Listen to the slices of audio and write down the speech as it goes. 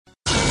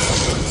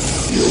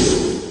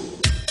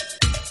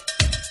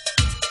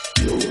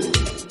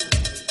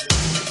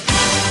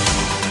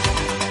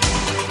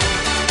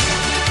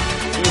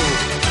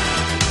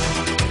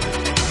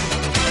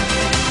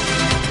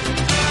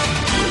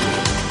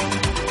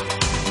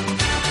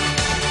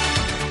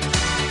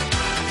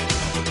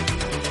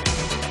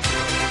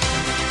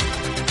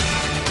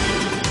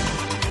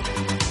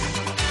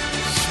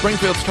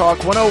Springfield's Talk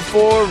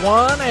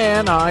 104.1,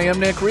 and I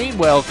am Nick Reed.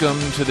 Welcome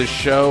to the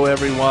show,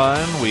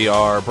 everyone. We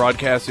are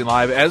broadcasting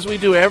live, as we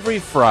do every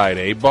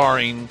Friday,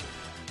 barring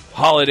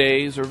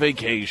holidays or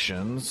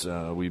vacations.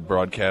 We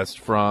broadcast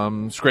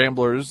from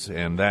Scramblers,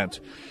 and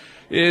that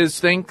is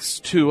thanks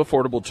to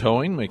Affordable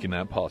Towing, making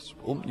that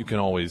possible. You can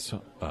always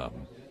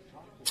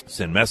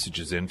send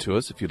messages in to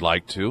us if you'd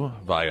like to,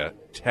 via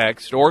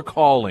text or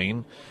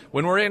calling.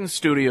 When we're in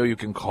studio, you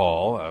can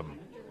call.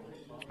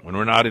 When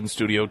we're not in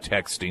studio,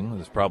 texting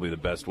is probably the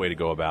best way to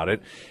go about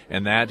it.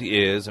 And that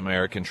is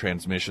American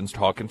Transmission's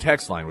talk and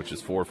text line, which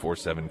is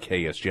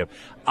 447-KSGF.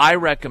 I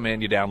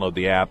recommend you download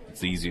the app.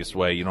 It's the easiest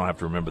way. You don't have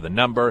to remember the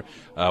number.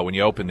 When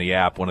you open the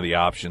app, one of the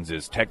options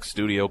is text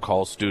studio,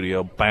 call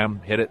studio.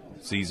 Bam, hit it.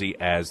 It's easy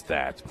as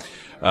that.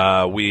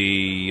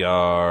 We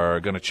are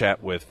going to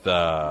chat with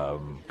a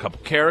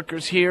couple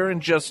characters here in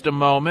just a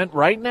moment.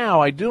 Right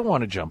now, I do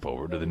want to jump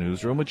over to the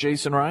newsroom with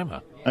Jason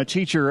Rima. A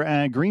teacher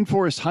at Green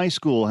Forest High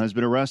School has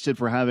been arrested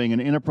for having an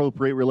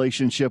inappropriate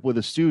relationship with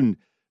a student.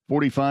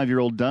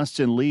 45-year-old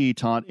Dustin Lee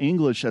taught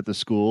English at the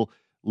school.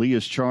 Lee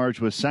is charged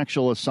with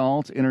sexual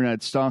assault,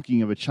 internet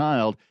stalking of a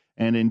child,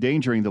 and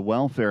endangering the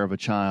welfare of a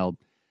child.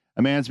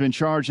 A man's been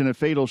charged in a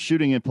fatal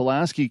shooting in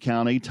Pulaski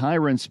County.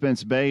 Tyron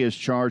Spence Bay is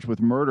charged with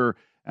murder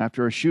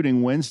after a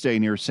shooting Wednesday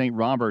near St.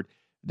 Robert.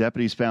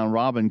 Deputies found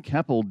Robin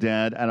Keppel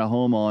dead at a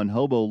home on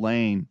Hobo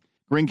Lane.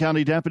 Greene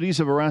County deputies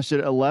have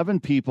arrested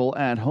 11 people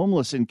at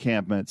homeless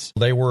encampments.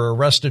 They were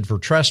arrested for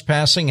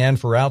trespassing and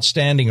for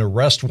outstanding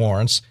arrest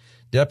warrants.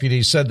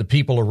 Deputies said the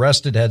people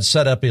arrested had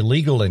set up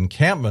illegal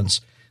encampments.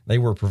 They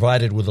were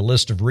provided with a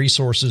list of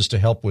resources to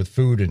help with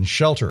food and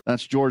shelter.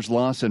 That's George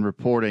Lawson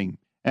reporting.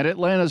 At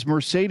Atlanta's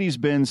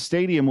Mercedes-Benz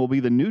Stadium will be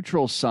the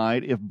neutral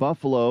site if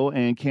Buffalo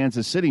and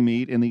Kansas City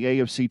meet in the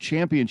AFC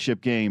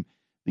Championship game.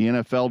 The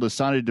NFL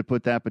decided to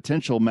put that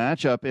potential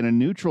matchup in a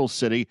neutral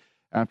city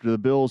after the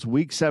Bills'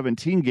 Week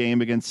 17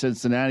 game against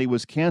Cincinnati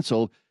was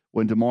canceled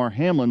when Damar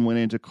Hamlin went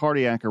into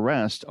cardiac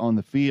arrest on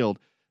the field.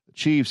 The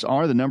Chiefs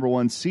are the number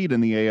one seed in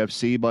the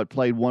AFC, but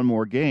played one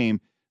more game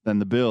than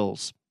the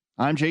Bills.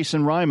 I'm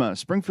Jason Rima,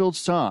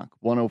 Springfield's Talk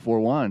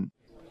 104.1.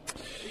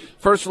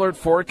 First Alert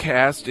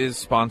Forecast is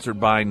sponsored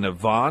by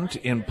Navant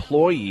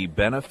Employee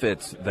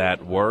Benefits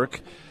that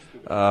work.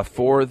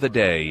 For the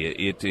day,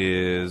 it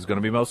is going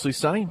to be mostly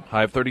sunny.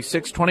 High of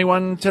 36,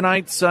 21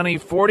 tonight, sunny,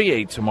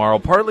 48 tomorrow,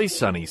 partly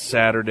sunny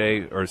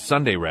Sunday,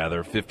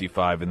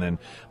 55, and then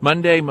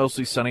Monday,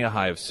 mostly sunny, a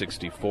high of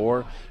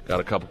 64. Got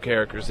a couple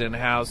characters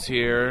in-house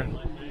here.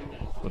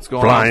 What's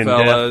going on,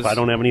 fellas? Deaf. I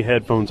don't have any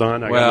headphones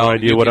on. I got no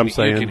idea what I'm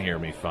saying. You can hear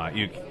me fine.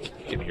 You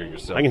can hear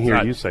yourself. I can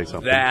hear you say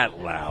something. That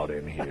loud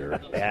in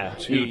here. Yeah,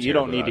 you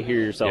don't need to hear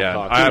yourself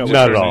talk. I have to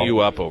turn you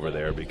up over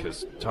there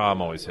because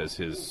Tom always has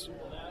his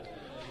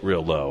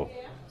real low.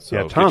 So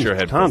yeah, get your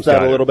headphones. Tom's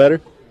that a little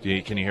better?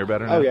 Can you hear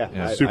better now? Oh,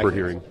 yeah. Super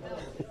hearing.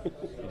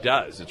 It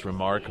does. It's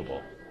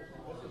remarkable.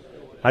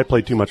 I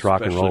played too much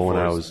rock and roll when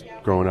I was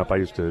growing up. I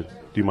used to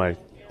do my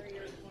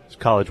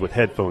college with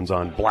headphones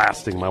on,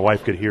 blasting. My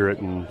wife could hear it,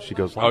 and she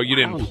goes, "Oh, you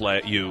didn't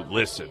play? You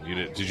listened?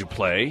 Did you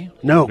play?"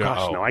 No,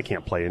 no, I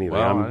can't play anything.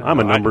 Well, I'm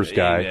a numbers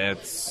guy.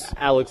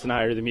 Alex and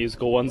I are the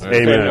musical ones.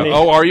 Amen.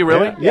 Oh, are you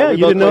really? Yeah, you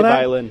didn't know that?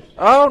 Violin.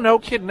 Oh, no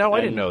kidding. No, I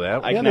didn't know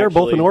that. Yeah, they're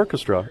both in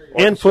orchestra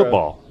and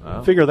football.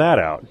 Oh. Figure that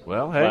out.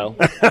 Well,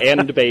 hey.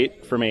 And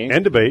debate for me.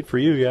 And debate for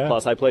you, yeah.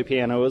 Plus, I play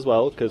piano as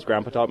well because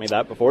Grandpa taught me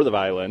that before the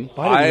violin.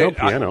 I didn't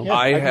know piano.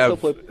 I have.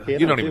 Still play piano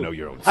you don't too. even know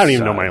your own son. I don't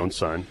even know my own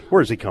son.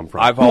 Where does he come from?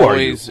 I've Who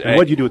always. are you?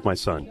 What do you do with my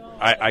son?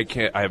 I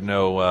can't. I have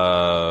no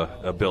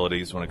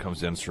abilities when it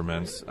comes to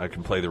instruments. I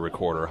can play the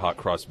recorder, Hot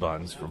Cross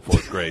Buns from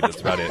 4th grade. That's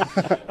about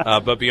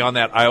it. But beyond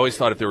that, I always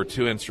thought if there were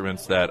two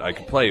instruments that I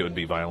could play, it would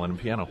be violin and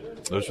piano.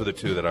 Those were the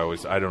two that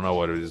I don't know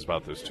what it is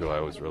about those two I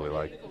always really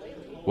like.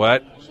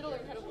 What?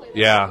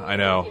 Yeah, I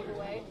know.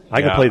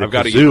 I can play the I've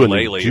got kazoo and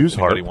ukulele the Jews if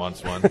harp. anybody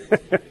wants one.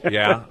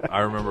 Yeah,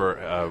 I remember.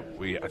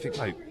 I think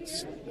my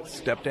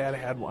stepdad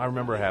had one. I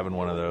remember having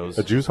one of those.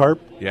 A Jews harp?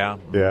 Yeah.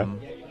 Yeah.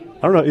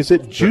 I don't know. Is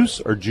it juice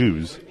or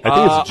Jews?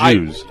 I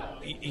think it's Jews.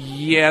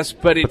 Yes,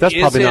 but that's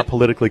probably not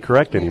politically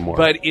correct anymore.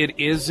 But it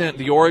isn't.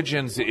 The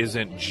origins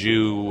isn't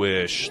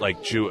Jewish,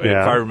 like Jew.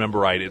 Yeah. If I remember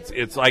right,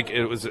 it's like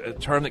it was a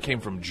term that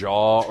came from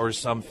jaw or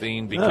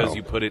something because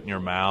you put it in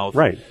your mouth.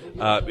 Right.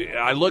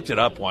 I looked it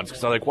up once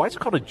because I was like, why is it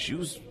called a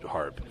Jew's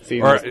harp?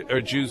 See,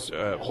 or Jew's?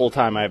 Whole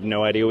time I have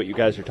no idea what you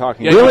guys are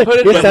talking Yeah, about. you put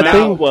it in Yes, the that mouth.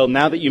 thing? Well,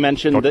 now that you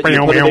mentioned that you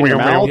put it in your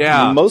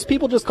mouth, most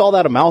people just call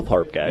that a mouth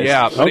harp, guys.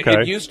 Yeah, but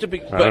okay. it used to be.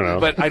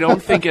 But I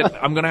don't think it.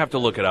 I'm going to have to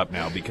look it up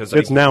now because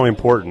it's now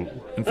important.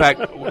 In fact,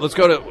 let's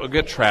we'll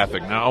get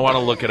traffic now. I want to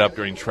look it up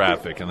during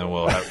traffic, and then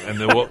we'll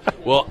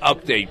we'll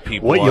update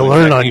people. What you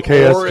learn on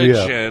KSGF.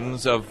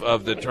 Origins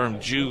of the term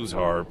Jew's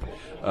harp,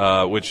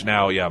 which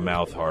now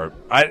mouth harp.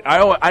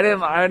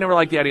 I never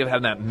liked the idea of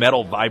having that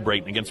metal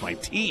vibrating against my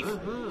teeth.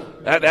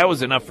 That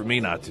was enough for me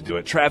not to do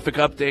it. Traffic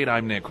update.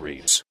 I'm Nick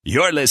Reed.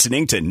 You're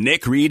listening to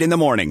Nick Reed in the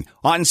Morning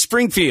on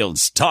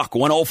Springfield's Talk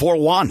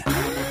 104.1.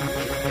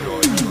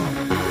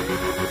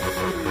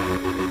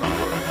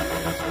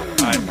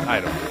 I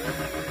don't know.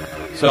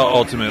 So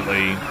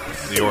ultimately,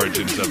 the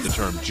origins of the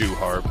term Jew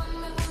harp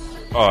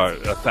are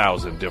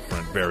 1,000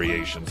 different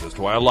variations as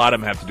to why. A lot of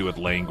them have to do with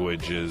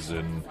languages,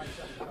 and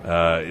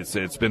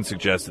it's been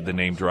suggested the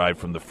name derived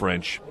from the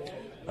French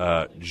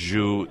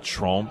Jeu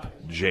trompe,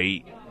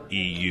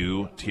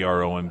 Jeu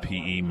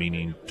trompe,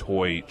 meaning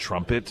toy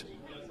trumpet.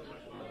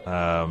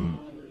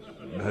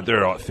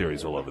 There are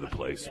theories all over the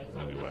place.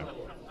 Anyway.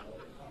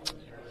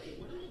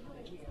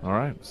 All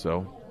right,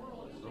 so...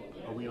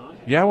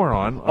 Yeah, we're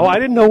on. Oh, I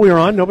didn't know we were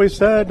on. Nobody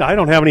said. I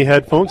don't have any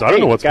headphones. I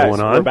don't know what's guys,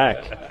 going on. We're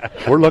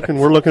back. We're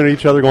looking at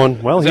each other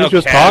going, well, he's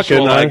just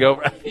talking.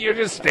 You're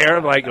just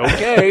staring like,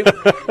 okay.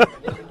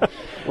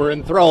 We're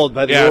enthralled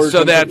by the origins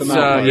so that's, of the mouth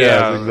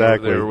harp.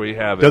 Exactly. There we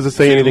have it. Does it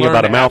say anything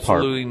about a mouth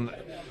harp?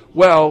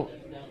 Well,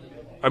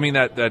 I mean,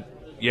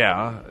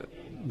 yeah.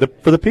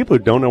 For the people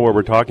who don't know what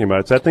we're talking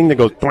about, it's that thing that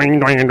goes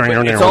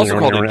it's also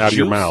called a out of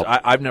your mouth.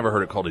 I've never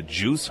heard it called a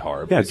juice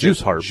harp. Yeah,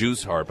 juice harp.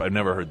 Juice harp. I've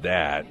never heard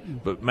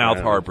that. But mouth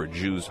harp or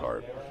juice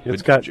harp.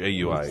 It's got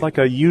J-U-I. It's like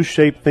a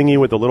U-shaped thingy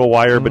with a little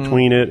wire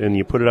between it, and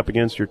you put it up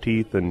against your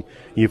teeth, and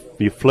you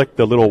flick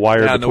the little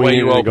wire between it. And the way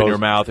you open goes, your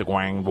mouth, it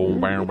wang, boom,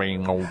 bang,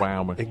 bang, bang,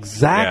 bang.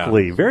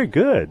 Exactly. Yeah. Very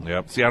good.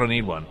 Yep. See, I don't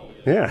need one.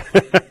 Yeah.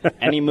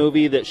 Any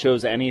movie that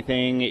shows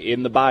anything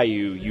in the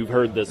bayou, you've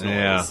heard this noise.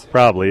 Yeah.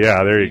 Probably,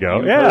 yeah. There you go.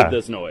 You've heard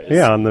this noise.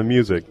 Yeah, on the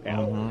music. Yeah.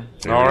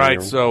 All right,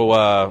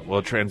 so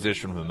we'll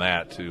transition from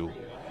that to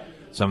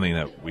something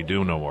that we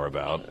do know more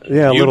about.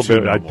 Yeah, a little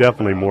bit.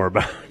 Definitely more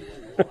about.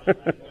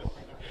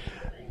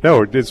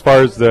 No, as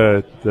far as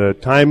the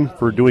time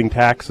for doing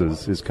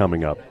taxes is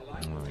coming up.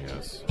 Oh,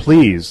 yes.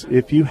 Please,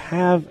 if you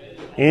have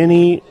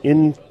any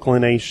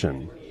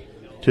inclination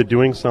to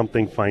doing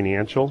something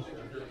financial,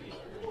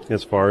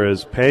 as far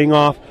as paying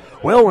off,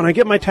 well, when I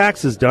get my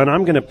taxes done,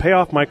 I'm going to pay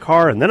off my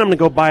car, and then I'm going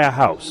to go buy a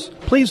house.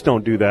 Please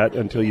don't do that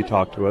until you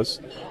talk to us,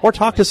 or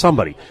talk to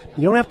somebody.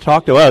 You don't have to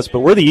talk to us, but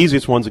we're the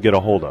easiest ones to get a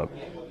hold of.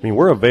 I mean,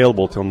 we're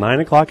available till 9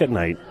 o'clock at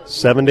night,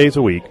 7 days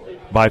a week,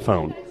 by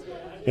phone.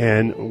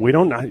 And we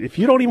don't. If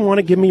you don't even want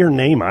to give me your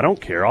name, I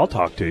don't care. I'll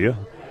talk to you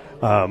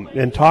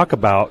and talk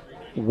about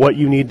what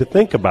you need to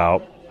think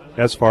about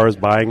as far as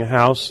buying a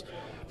house,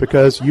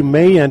 because you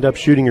may end up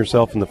shooting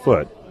yourself in the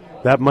foot.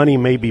 That money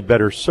may be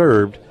better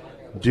served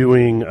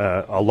doing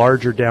a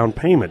larger down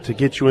payment to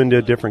get you into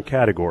a different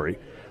category,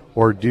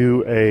 or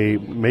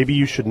maybe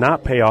you should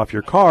not pay off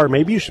your car.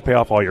 Maybe you should pay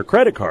off all your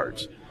credit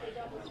cards,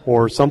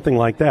 or something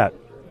like that.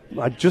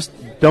 I just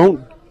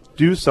don't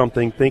do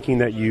something thinking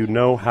that you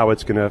know how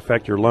it's going to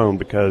affect your loan,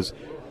 because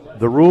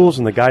the rules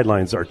and the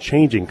guidelines are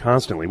changing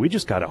constantly. We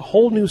just got a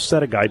whole new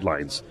set of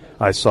guidelines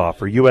I saw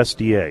for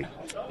USDA.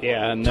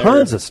 Yeah, and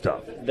tons of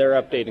stuff.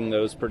 They're updating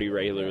those pretty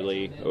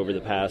regularly over the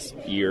past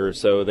year or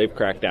so. They've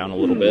cracked down a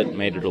little bit,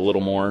 made it a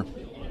little more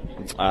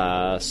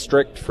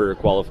strict for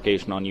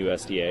qualification on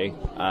USDA.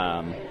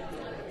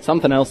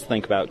 Something else to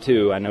think about,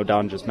 too. I know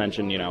Don just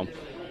mentioned,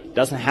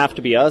 doesn't have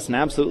to be us, and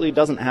absolutely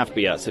doesn't have to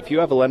be us. If you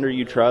have a lender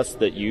you trust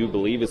that you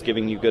believe is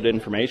giving you good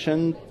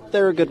information,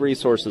 they're a good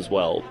resource as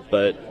well.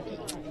 But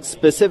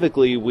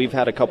specifically, we've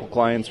had a couple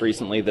clients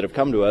recently that have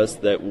come to us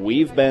that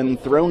we've been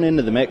thrown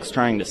into the mix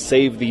trying to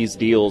save these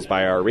deals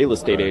by our real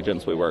estate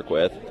agents we work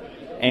with.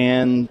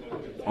 And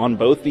on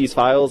both these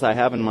files I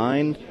have in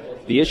mind,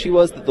 the issue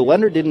was that the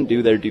lender didn't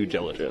do their due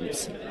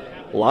diligence.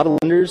 A lot of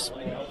lenders,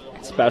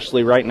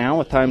 especially right now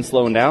with time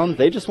slowing down,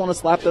 they just want to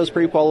slap those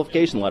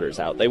pre-qualification letters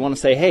out. They want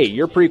to say, hey,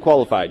 you're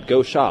pre-qualified,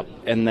 go shop.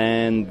 And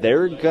then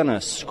they're going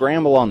to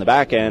scramble on the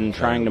back end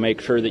trying to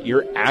make sure that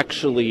you're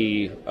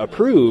actually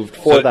approved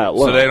for that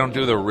loan. So they don't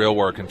do the real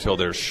work until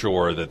they're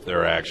sure that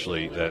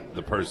that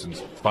the person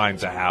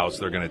finds a house,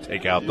 they're going to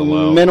take out the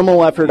loan.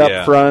 Minimal effort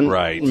up front,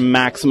 right.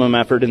 Maximum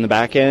effort in the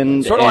back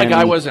end. Sort of like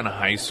I was in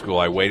high school.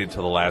 I waited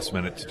till the last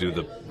minute to do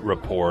the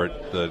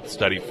report, the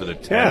study for the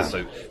test.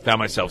 Yeah. I found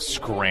myself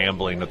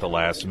scrambling at the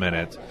last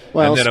minute.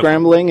 Well,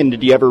 scrambling, and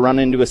did you ever run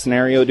into a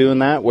scenario doing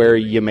that where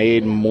you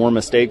made more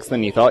mistakes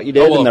than you thought you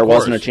did, and there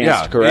wasn't a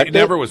chance to correct it? It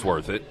never was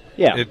worth it.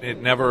 Yeah.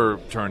 It never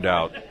turned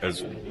out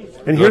as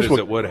good as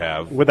it would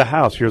have. With a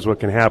house, here's what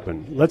can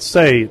happen. Let's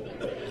say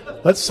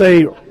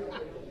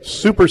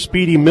Super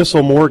Speedy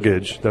Missile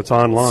Mortgage that's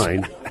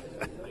online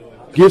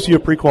gives you a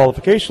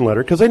pre-qualification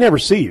letter because they never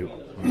see you.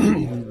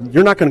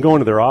 You're not going to go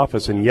into their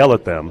office and yell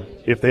at them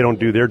if they don't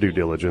do their due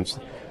diligence.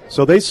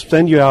 So they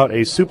send you out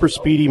a Super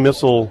Speedy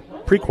Missile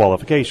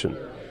pre-qualification.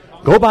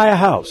 Go buy a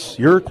house.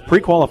 You're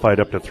pre-qualified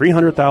up to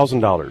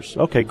 $300,000.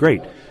 Okay,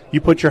 great. You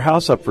put your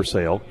house up for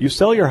sale. You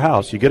sell your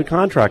house. You get a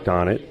contract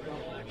on it.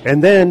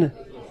 And then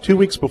 2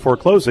 weeks before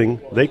closing,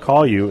 they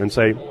call you and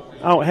say,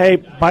 Oh, hey,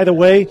 by the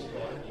way,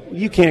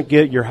 you can't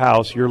get your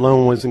house. Your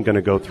loan isn't going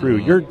to go through.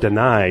 You're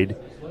denied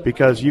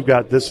because you've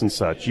got this and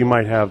such. You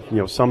might have,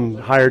 some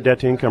higher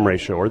debt-to-income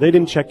ratio, or they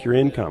didn't check your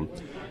income.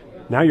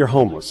 Now you're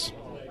homeless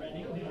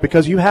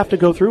because you have to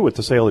go through with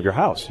the sale of your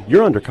house.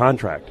 You're under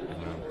contract.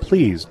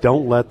 Please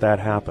don't let that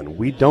happen.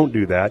 We don't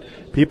do that.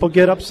 People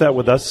get upset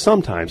with us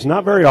sometimes,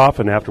 not very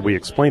often after we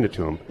explain it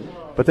to them,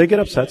 but they get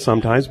upset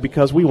sometimes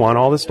because we want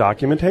all this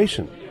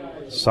documentation.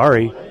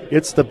 Sorry,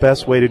 it's the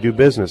best way to do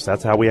business.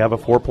 That's how we have a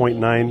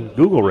 4.9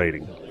 Google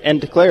rating. And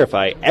to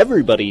clarify,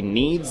 everybody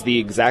needs the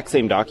exact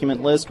same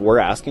document list we're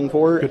asking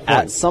for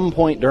at some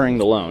point during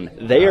the loan.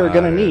 They are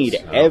going to need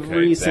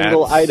every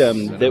single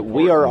item that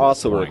we are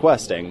also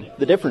requesting.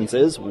 The difference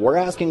is we're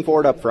asking for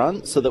it up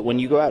front so that when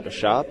you go out to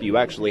shop, you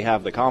actually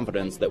have the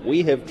confidence that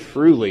we have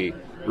truly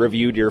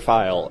reviewed your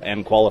file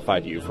and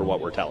qualified you for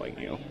what we're telling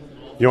you.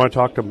 You want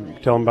to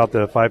tell them about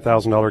the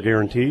 $5,000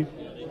 guarantee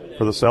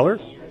for the seller?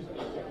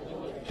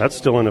 That's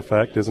still in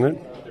effect, isn't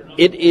it?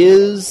 It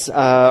is.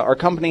 Our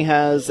company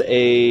has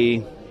a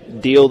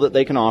deal that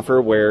they can offer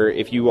where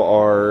if you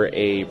are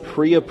a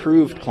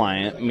pre-approved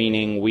client,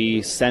 meaning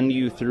we send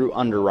you through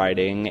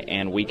underwriting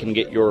and we can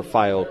get your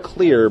file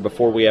clear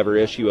before we ever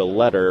issue a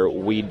letter,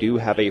 we do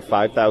have a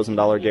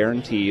 $5,000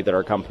 guarantee that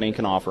our company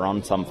can offer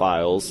on some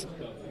files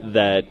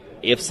that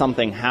if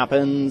something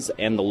happens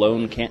and the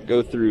loan can't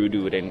go through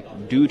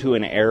due to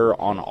an error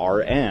on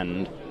our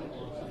end,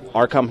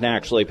 our company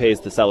actually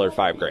pays the seller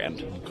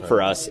 $5,000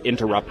 for us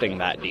interrupting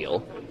that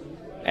deal.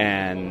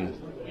 And,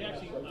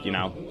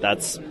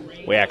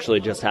 we actually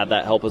just had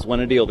that help us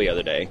win a deal the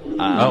other day.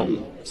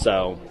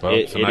 So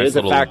it is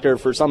a factor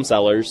for some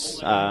sellers.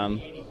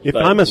 If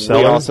I'm a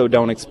seller, we also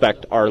don't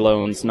expect our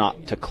loans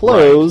not to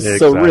close. Right,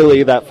 exactly. So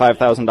really that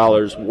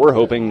 $5,000 we're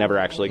hoping never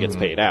actually gets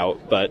paid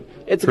out. But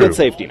it's a good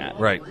safety net.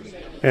 Right.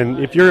 And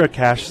if you're a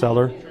cash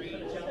seller,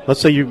 let's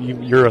say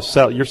you're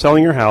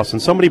selling your house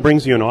and somebody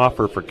brings you an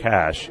offer for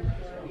cash,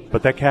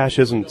 but that cash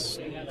isn't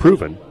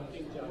proven,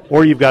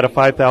 or you've got a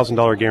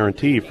 $5,000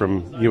 guarantee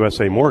from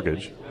USA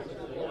Mortgage,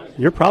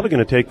 you're probably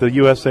going to take the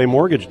USA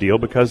Mortgage deal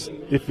because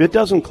if it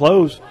doesn't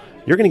close,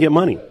 you're going to get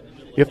money.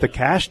 If the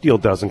cash deal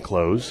doesn't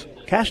close,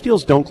 cash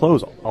deals don't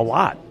close a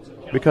lot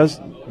because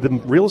the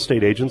real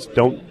estate agents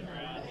don't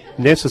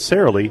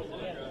necessarily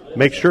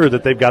make sure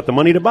that they've got the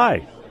money to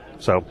buy.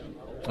 So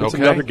it's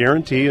another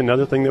guarantee,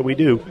 another thing that we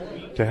do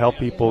to help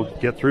people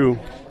get through.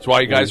 That's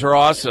why you guys are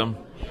awesome.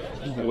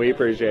 We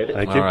appreciate it.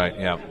 Thank you. All right,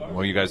 yeah.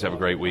 Well, you guys have a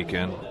great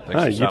weekend.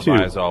 Thanks for stopping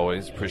by, as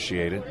always.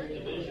 Appreciate it.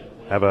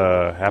 Have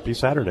a happy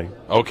Saturday.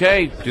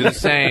 Okay, do the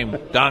same.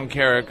 Don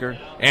Carricker,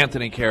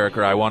 Anthony Carricker,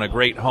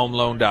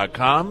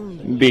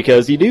 iwantagreathomeloan.com.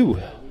 Because you do.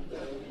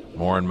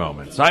 More in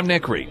moments. I'm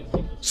Nick Reed.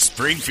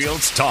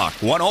 Springfield's Talk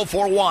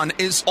 1041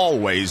 is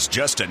always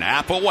just an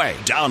app away.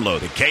 Download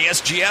the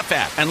KSGF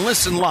app and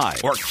listen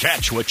live or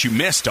catch what you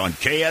missed on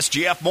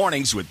KSGF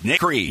Mornings with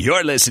Nick Reed.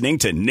 You're listening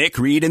to Nick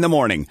Reed in the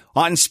Morning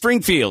on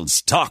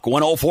Springfield's Talk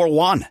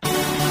 1041.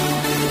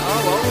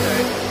 Oh,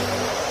 okay.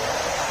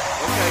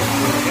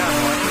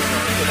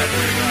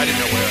 I didn't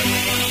know where.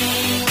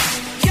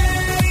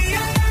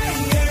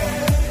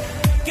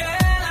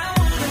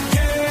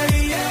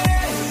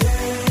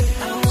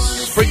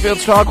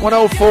 Springfield's Talk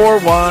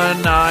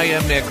 1041. I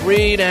am Nick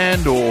Reed,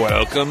 and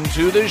welcome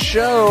to the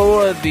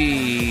show.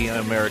 The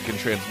American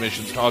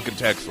Transmissions Talk and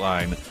Text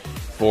line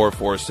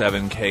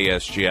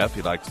 447-KSGF. If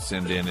you'd like to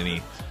send in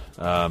any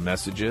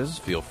messages,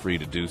 feel free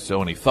to do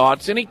so. Any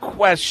thoughts, any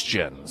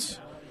questions?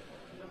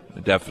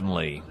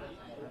 Definitely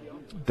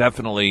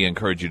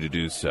encourage you to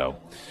do so.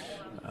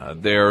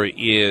 There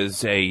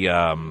is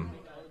a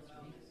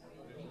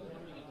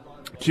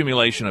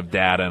accumulation of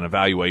data and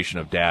evaluation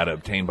of data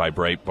obtained by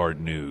Breitbart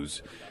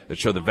News that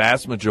show the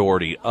vast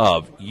majority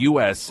of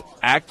U.S.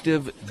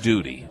 active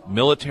duty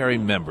military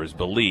members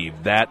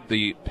believe that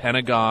the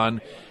Pentagon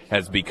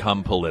has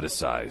become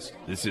politicized.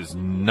 This is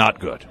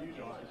not good.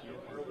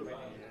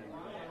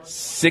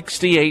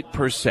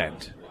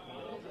 68%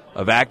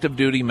 of active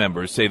duty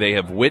members say they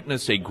have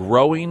witnessed a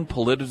growing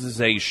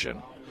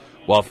politicization,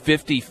 while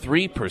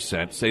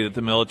 53% say that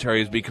the military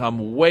has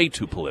become way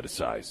too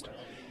politicized.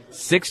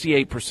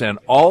 68%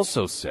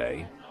 also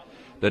say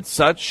that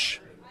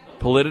such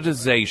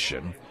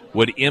politicization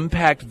would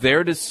impact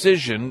their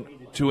decision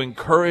to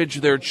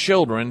encourage their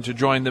children to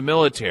join the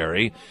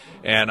military,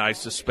 and I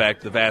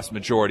suspect the vast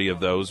majority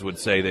of those would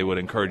say they would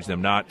encourage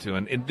them not to.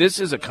 And this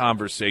is a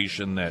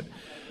conversation that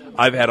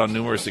I've had on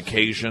numerous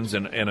occasions,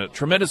 and a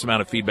tremendous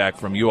amount of feedback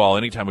from you all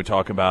anytime we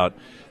talk about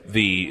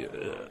the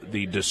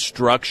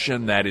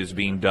destruction that is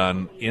being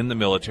done in the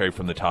military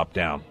from the top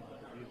down,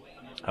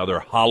 how they're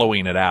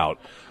hollowing it out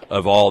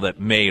of all that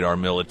made our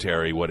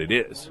military what it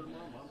is.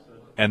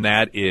 And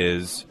that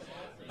is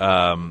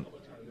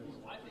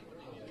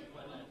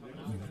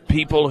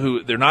people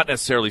who, they're not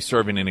necessarily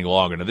serving any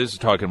longer. Now, this is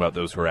talking about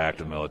those who are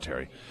active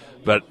military.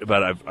 But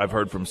I've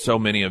heard from so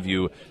many of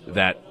you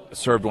that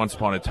served once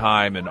upon a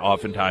time, and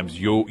oftentimes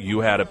you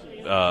had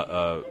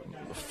a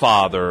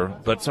father,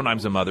 but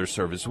sometimes a mother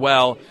serve as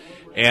well.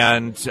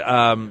 And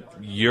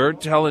you're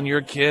telling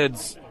your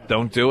kids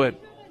Don't do it.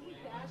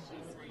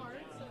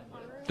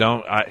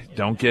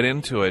 Don't get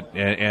into it,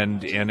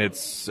 and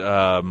it's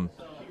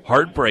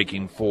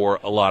heartbreaking for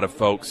a lot of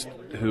folks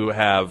who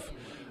have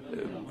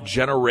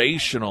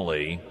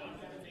generationally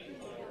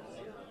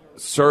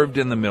served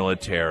in the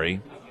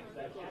military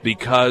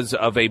because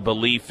of a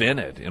belief in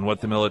it and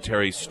what the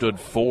military stood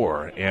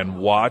for, and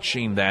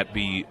watching that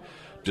be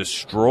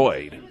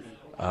destroyed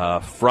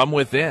from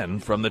within,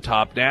 from the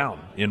top down,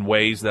 in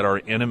ways that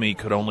our enemy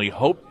could only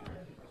hope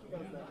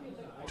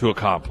to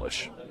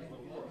accomplish.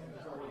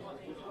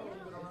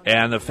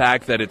 And the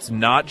fact that it's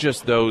not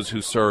just those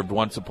who served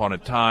once upon a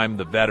time,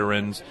 the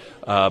veterans,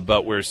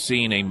 but we're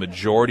seeing a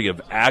majority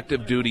of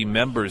active duty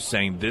members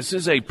saying this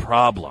is a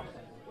problem.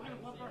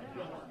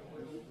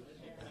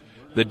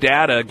 The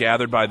data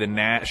gathered by the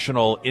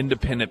National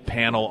Independent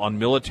Panel on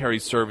Military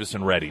Service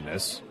and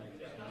Readiness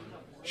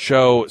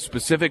show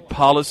specific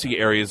policy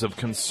areas of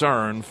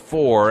concern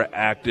for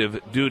active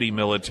duty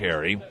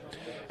military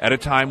at a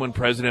time when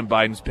President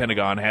Biden's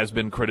Pentagon has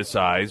been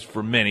criticized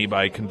for many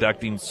by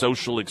conducting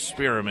social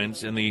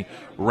experiments in the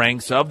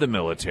ranks of the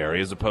military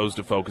as opposed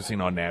to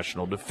focusing on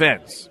national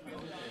defense.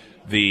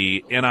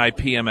 The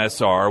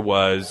NIPMSR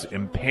was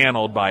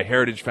impaneled by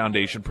Heritage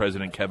Foundation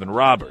President Kevin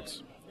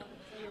Roberts.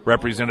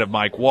 Representative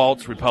Mike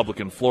Waltz,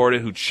 Republican Florida,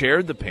 who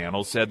chaired the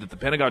panel, said that the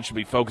Pentagon should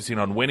be focusing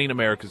on winning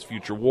America's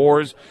future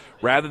wars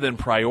rather than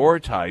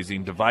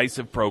prioritizing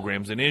divisive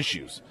programs and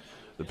issues.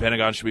 The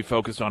Pentagon should be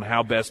focused on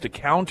how best to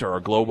counter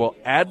our global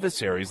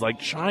adversaries like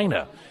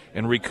China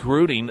and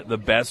recruiting the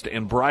best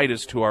and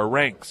brightest to our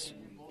ranks.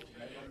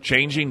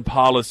 Changing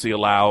policy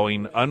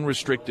allowing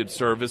unrestricted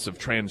service of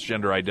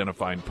transgender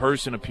identifying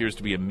person appears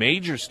to be a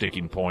major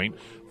sticking point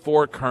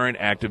for current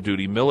active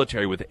duty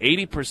military, with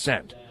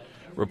 80%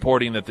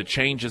 reporting that the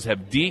changes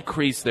have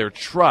decreased their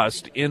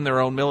trust in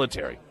their own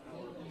military.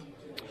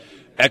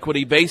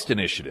 Equity-based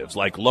initiatives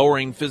like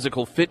lowering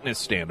physical fitness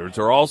standards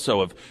are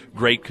also of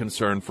great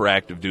concern for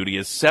active duty,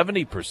 as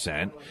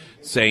 70%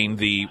 saying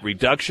the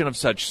reduction of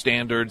such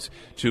standards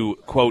to,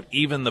 quote,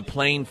 even the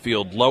playing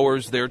field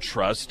lowers their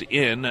trust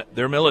in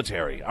their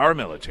military, our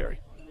military.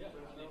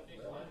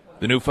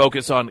 The new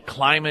focus on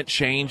climate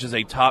change as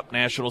a top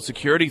national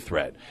security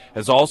threat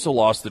has also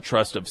lost the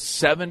trust of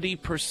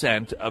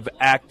 70% of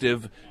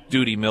active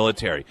duty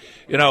military.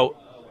 You know,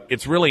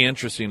 it's really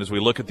interesting as we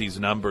look at these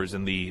numbers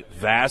and the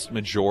vast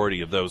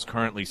majority of those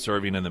currently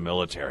serving in the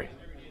military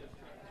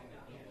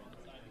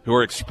who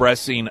are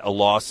expressing a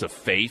loss of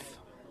faith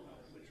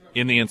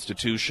in the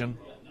institution.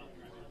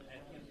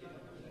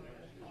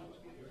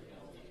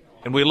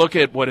 And we look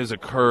at what has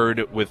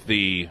occurred with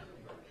the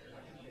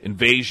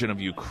invasion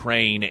of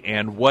Ukraine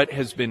and what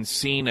has been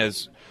seen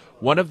as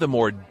one of the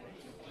more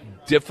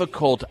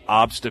difficult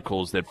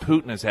obstacles that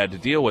Putin has had to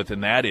deal with,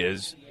 and that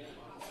is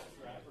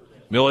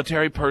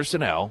military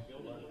personnel,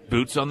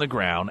 boots on the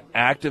ground,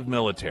 active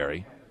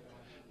military,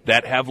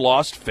 that have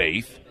lost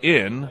faith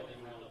in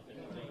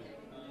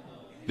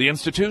the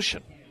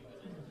institution.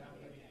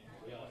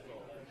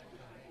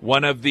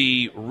 One of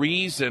the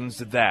reasons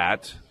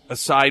that,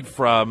 aside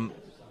from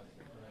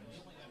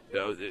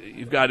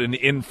you've got an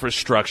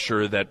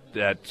infrastructure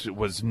that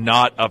was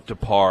not up to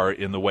par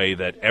in the way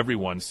that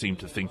everyone seemed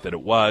to think that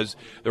it was,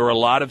 there were a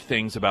lot of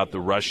things about the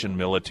Russian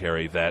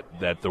military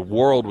that the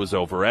world was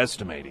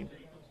overestimating.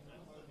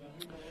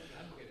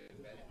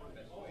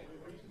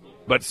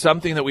 But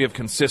something that we have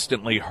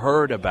consistently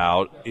heard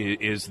about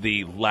is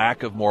the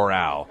lack of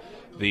morale,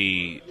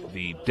 the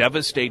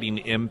devastating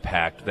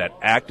impact that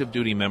active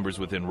duty members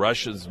within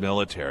Russia's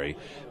military,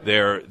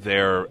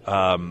 their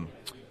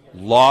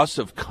loss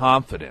of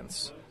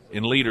confidence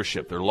in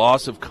leadership, their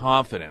loss of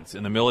confidence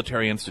in the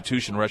military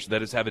institution in Russia,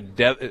 that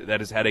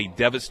has had a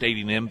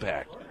devastating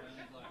impact.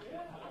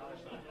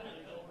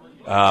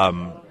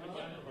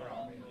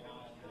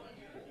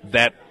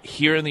 That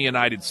here in the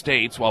United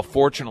States, while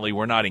fortunately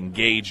we're not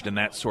engaged in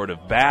that sort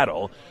of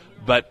battle,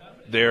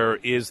 but there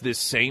is this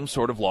same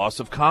sort of loss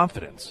of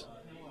confidence.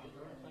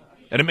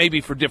 And it may be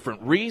for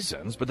different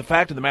reasons, but the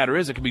fact of the matter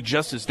is it can be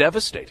just as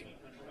devastating.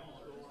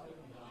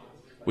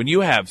 When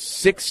you have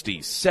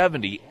 60,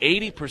 70,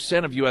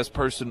 80% of U.S.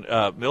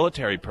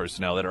 military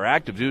personnel that are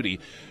active duty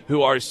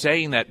who are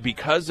saying that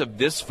because of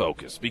this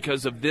focus,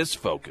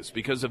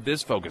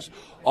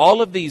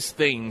 all of these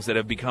things that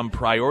have become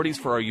priorities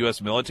for our U.S.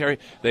 military,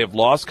 they have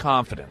lost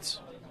confidence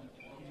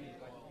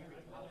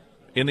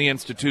in the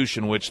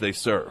institution which they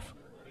serve.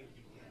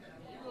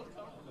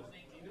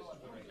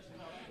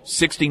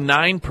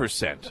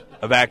 69%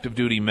 of active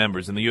duty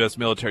members in the U.S.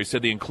 military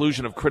said the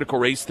inclusion of critical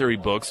race theory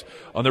books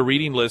on the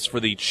reading list for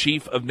the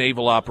Chief of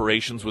Naval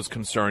Operations was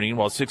concerning,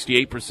 while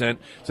 68%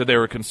 said they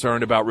were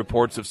concerned about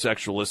reports of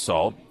sexual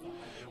assault.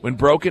 When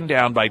broken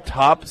down by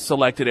top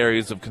selected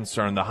areas of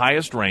concern, the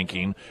highest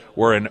ranking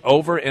were an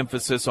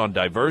overemphasis on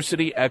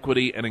diversity,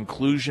 equity, and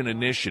inclusion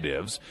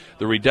initiatives,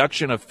 the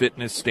reduction of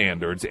fitness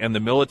standards, and the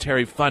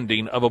military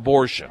funding of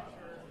abortion.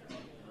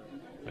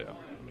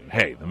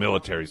 Hey, the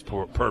military's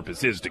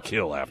purpose is to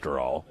kill, after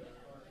all.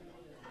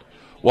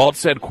 Walt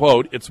said,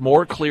 quote, "It's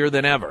more clear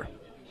than ever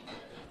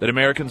that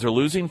Americans are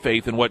losing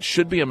faith in what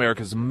should be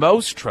America's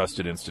most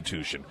trusted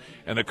institution,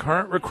 and the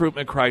current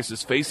recruitment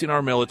crisis facing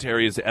our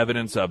military is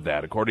evidence of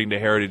that. According to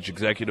Heritage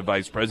Executive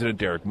Vice President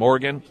Derek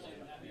Morgan,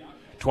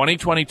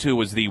 2022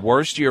 was the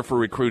worst year for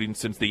recruiting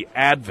since the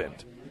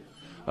advent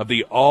of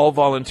the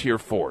all-volunteer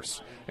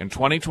force, and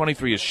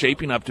 2023 is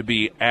shaping up to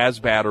be as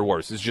bad or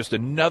worse. It's just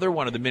another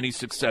one of the many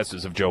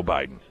successes of Joe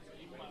Biden.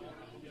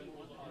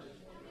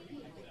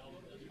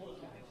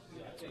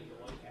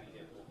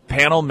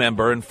 Panel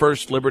member and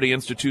First Liberty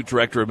Institute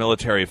Director of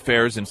Military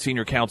Affairs and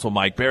Senior Counsel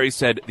Mike Berry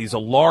said these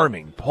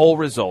alarming poll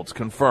results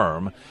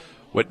confirm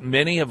what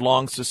many have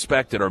long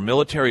suspected: our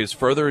military is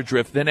further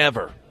adrift than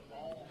ever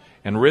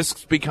and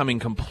risks becoming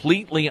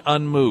completely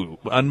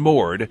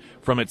unmoored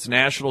from its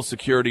national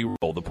security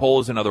role. The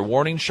poll is another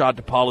warning shot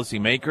to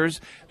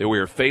policymakers that we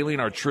are failing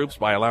our troops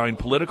by allowing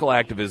political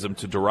activism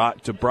to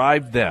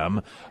deprive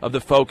them of the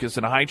focus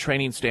and high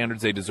training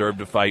standards they deserve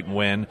to fight and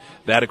win.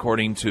 That,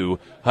 according to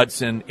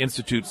Hudson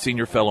Institute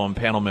Senior Fellow and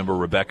Panel Member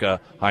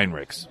Rebecca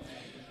Heinrichs.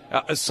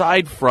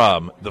 Aside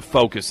from the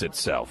focus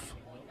itself,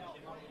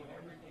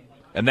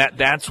 and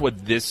that's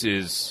what this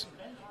is.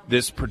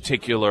 This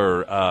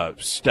particular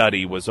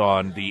study was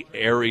on the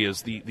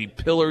areas, the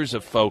pillars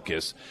of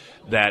focus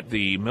that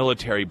the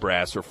military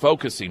brass are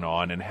focusing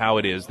on, and how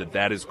it is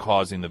that is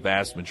causing the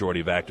vast majority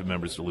of active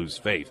members to lose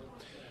faith.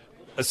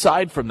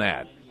 Aside from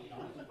that,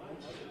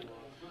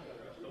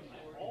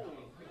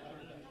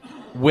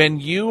 when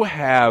you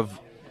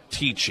have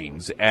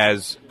teachings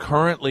as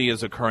currently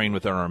is occurring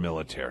within our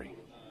military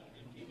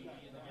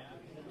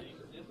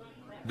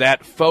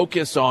that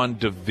focus on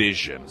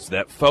divisions,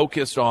 that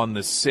focus on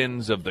the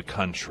sins of the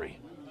country,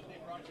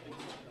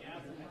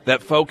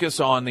 that focus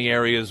on the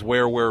areas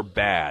where we're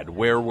bad,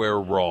 where we're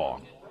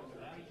wrong,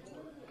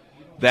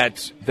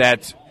 that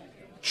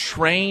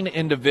train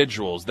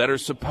individuals that are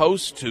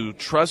supposed to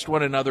trust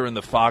one another in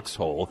the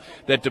foxhole,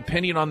 that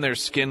depending on their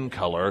skin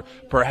color,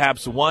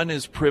 perhaps one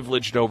is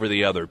privileged over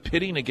the other,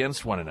 pitting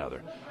against one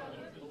another.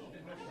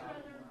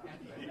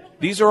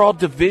 These are all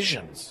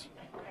divisions.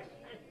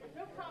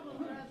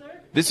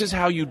 This is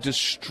how you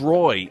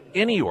destroy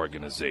any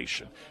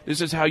organization. This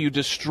is how you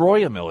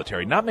destroy a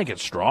military, not make it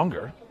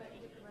stronger.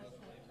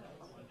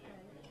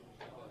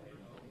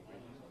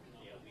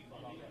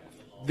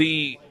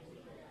 The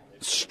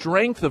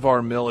strength of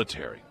our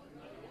military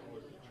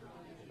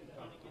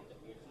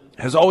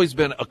has always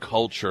been a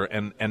culture,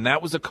 and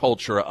that was a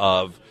culture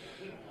of,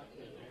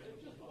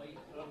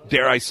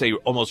 dare I say,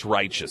 almost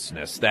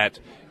righteousness, that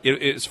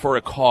it is for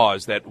a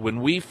cause, that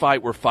when we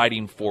fight, we're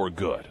fighting for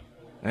good.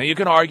 Now, you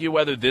can argue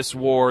whether this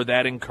war,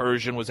 that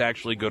incursion was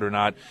actually good or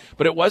not,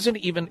 but it wasn't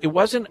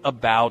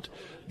about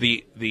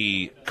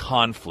the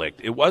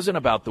conflict. It wasn't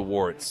about the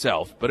war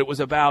itself, but it was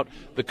about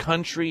the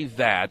country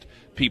that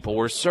people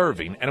were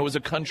serving, and it was a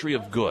country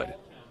of good.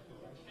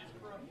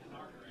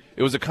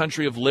 It was a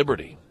country of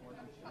liberty.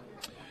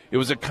 It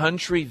was a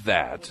country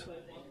that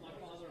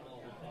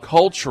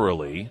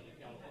culturally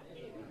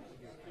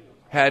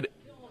had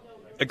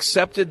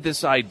accepted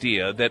this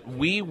idea that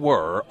we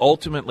were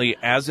ultimately,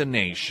 as a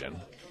nation,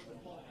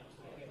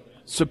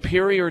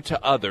 superior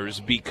to others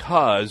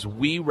because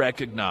we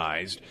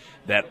recognized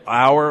that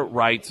our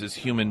rights as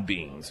human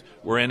beings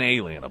were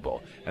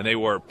inalienable, and they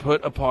were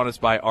put upon us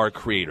by our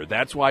Creator.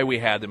 That's why we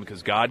had them,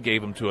 because God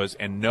gave them to us,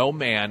 and no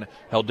man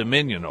held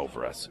dominion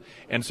over us.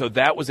 And so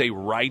that was a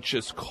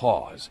righteous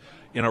cause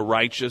in a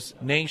righteous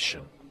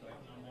nation.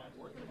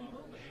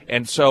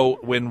 And so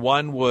when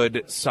one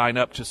would sign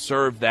up to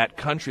serve that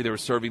country, they were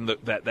serving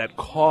that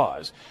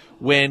cause.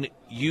 When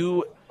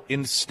you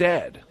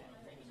instead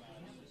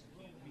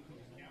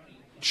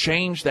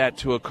change that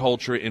to a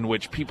culture in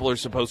which people are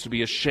supposed to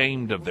be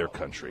ashamed of their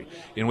country,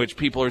 in which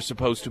people are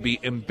supposed to be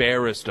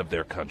embarrassed of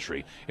their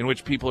country, in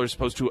which people are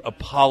supposed to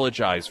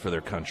apologize for their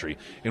country,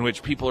 in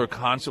which people are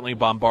constantly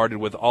bombarded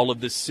with all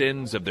of the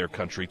sins of their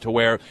country, to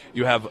where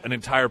you have an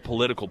entire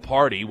political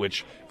party,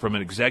 which from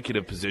an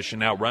executive position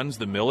now runs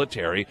the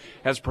military,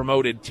 has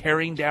promoted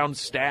tearing down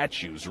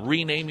statues,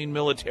 renaming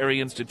military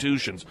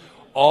institutions,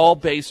 all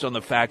based on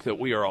the fact that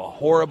we are a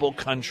horrible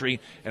country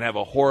and have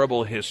a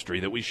horrible history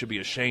that we should be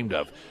ashamed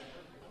of.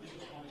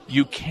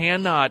 You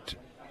cannot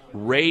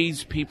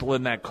raise people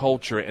in that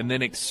culture and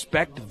then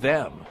expect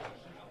them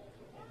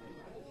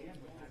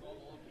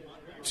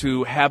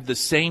to have the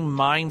same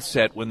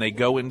mindset when they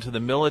go into the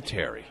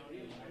military.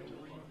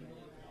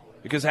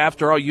 Because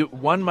after all,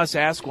 one must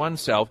ask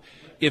oneself,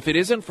 if it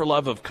isn't for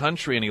love of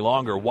country any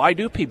longer, why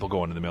do people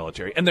go into the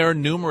military? And there are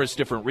numerous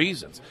different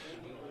reasons.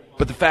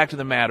 But the fact of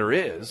the matter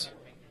is,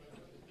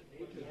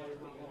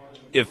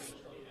 if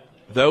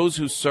those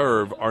who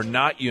serve are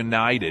not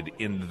united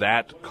in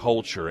that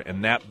culture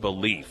and that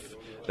belief,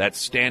 that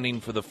standing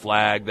for the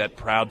flag, that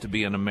proud to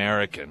be an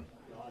American,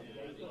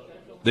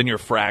 then you're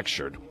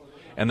fractured.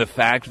 And the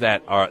fact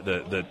that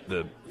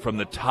from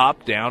the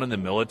top down in the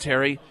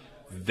military,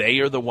 they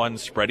are the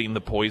ones spreading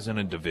the poison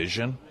and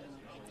division.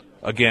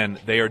 Again,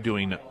 they are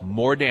doing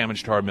more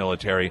damage to our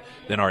military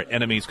than our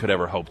enemies could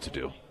ever hope to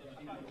do.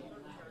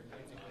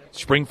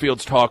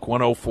 Springfield's Talk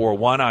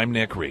 104.1, I'm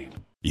Nick Reed.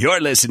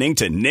 You're listening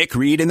to Nick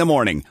Reed in the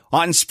Morning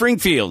on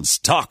Springfield's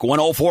Talk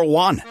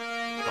 1041. 5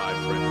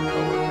 friends and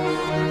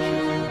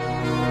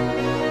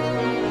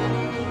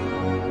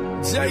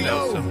coworkers.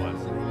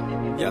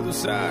 J.O. The other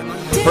side.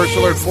 First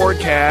alert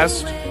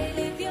forecast.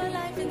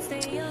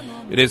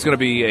 It is going to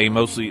be a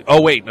mostly...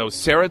 Oh, wait, no.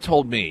 Sarah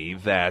told me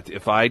that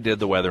if I did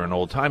the weather in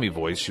old-timey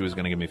voice, she was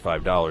going to give me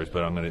 $5,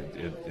 but I'm going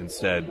to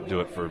instead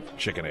do it for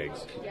chicken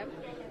eggs. Yep.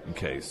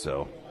 Okay,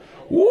 so...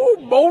 Ooh,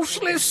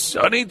 mostly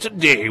sunny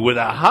today with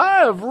a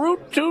high of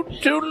root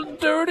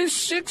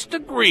 36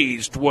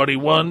 degrees.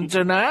 21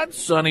 tonight,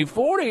 sunny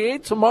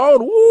 48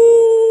 tomorrow.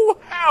 Ooh,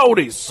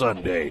 howdy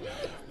Sunday.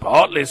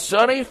 Partly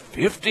sunny,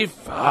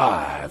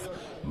 55.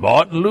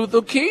 Martin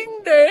Luther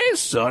King Day,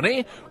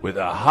 sunny, with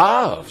a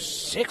high of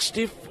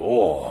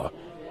 64.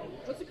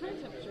 What's the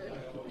current temperature?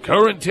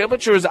 Current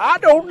temperature is, I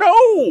don't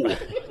know.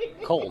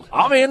 Cold.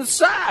 I'm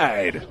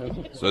inside.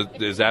 So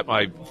is that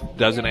my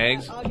dozen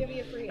eggs? I'll give you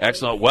a free egg.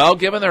 Excellent. Well,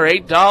 given they're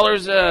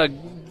 $8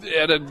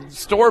 at a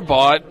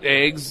store-bought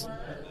eggs,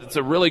 it's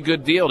a really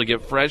good deal to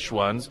get fresh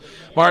ones.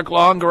 Mark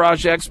Long,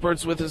 Garage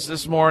Experts, with us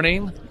this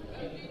morning.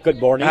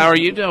 Good morning. How are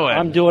you doing?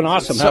 I'm doing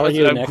awesome. How are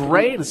you, Nick?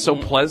 Great. It's so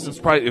pleasant.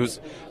 It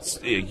was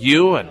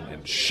you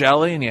and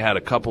Shelley, and you had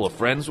a couple of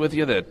friends with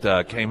you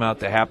that came out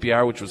to happy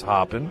hour, which was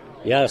hopping.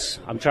 Yes,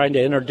 I'm trying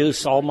to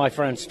introduce all my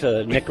friends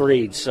to Nick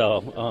Reed.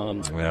 So,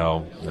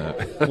 well,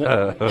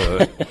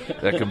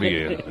 that can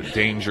be a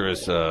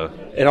dangerous.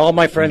 And all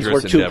my friends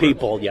were two endeavor.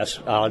 people. Yes,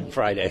 on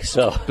Friday.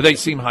 So, but they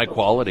seem high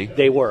quality.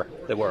 They were.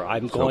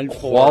 I'm going for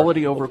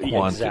quality over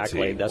quantity.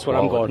 Exactly. That's what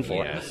I'm going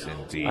for. Yes,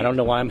 indeed. I don't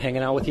know why I'm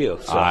hanging out with you.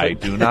 So. I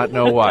do not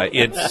know why.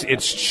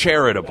 It's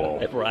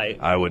charitable. Right.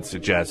 I would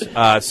suggest.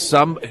 Now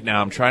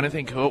I'm trying to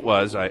think who it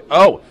was.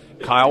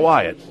 Kyle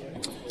Wyatt.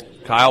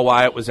 Kyle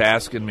Wyatt was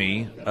asking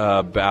me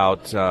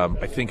about,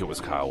 I think it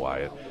was Kyle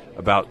Wyatt,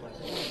 about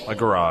a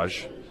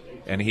garage.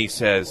 And he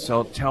says,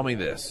 so tell me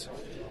this.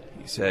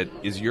 He said,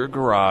 is your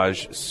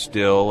garage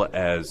still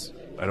as,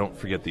 I don't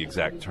forget the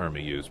exact term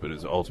he used, but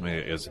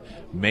ultimately as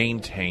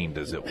maintained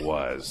as it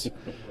was,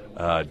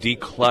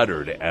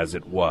 decluttered as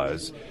it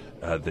was,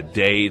 the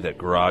day that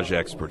Garage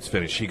Experts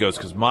finished? He goes,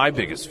 because my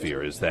biggest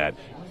fear is that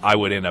I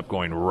would end up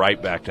going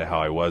right back to how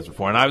I was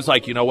before. And I was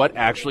like, you know what?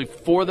 Actually,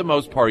 for the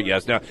most part,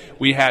 yes. Now,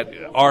 we had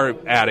our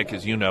attic,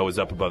 as you know, is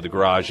up above the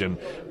garage. And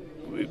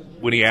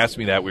when he asked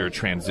me that, we were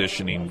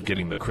transitioning,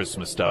 getting the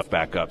Christmas stuff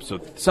back up.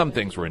 So some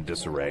things were in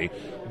disarray.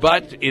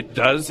 But it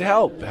does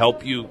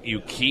help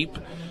you keep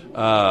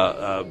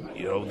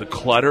the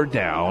clutter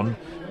down.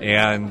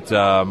 And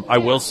I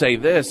will say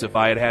this, if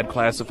I had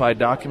classified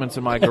documents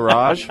in my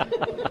garage,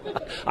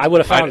 I would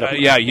have found them.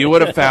 Yeah, you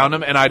would have found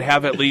them, and I'd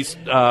have at least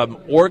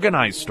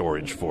organized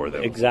storage for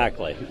them.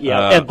 Exactly.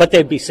 Yeah, but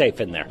they'd be safe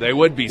in there. They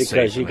would be safe.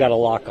 Because you got a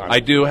lock on them. I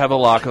do have a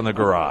lock on the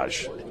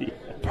garage.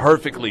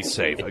 Perfectly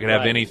safe. I can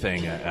have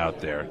anything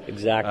out there.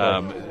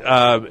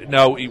 Exactly.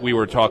 No, we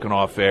were talking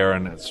off air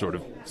and sort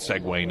of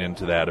segueing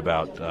into that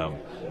about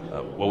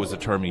what was the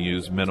term you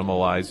used?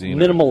 Minimalizing?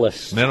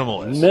 Minimalist.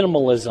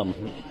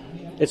 Minimalism.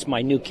 It's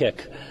my new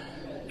kick.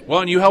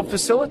 Well, and you help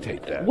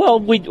facilitate that.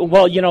 Well,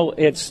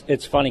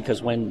 it's funny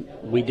because when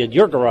we did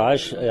your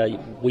garage,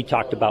 we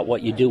talked about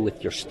what you do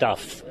with your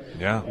stuff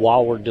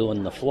while we're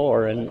doing the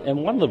floor.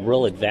 And one of the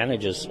real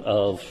advantages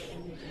of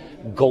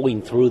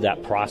going through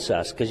that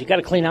process, because you got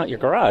to clean out your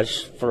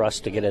garage for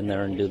us to get in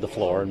there and do the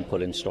floor and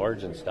put in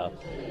storage and stuff.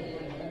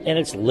 And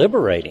it's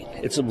liberating.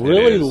 It's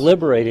really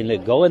liberating to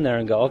go in there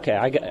and go,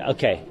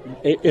 okay.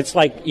 It's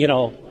like,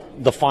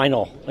 the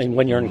final, and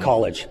when you're in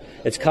college,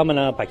 it's coming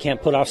up. I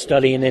can't put off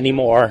studying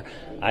anymore.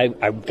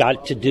 I've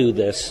got to do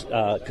this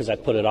because I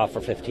put it off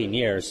for 15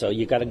 years. So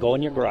you got to go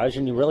in your garage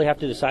and you really have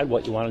to decide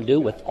what you want to do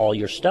with all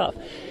your stuff.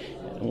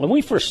 When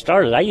we first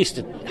started, I used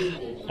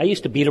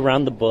to beat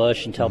around the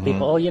bush and tell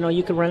people,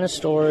 you can rent a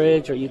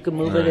storage or you can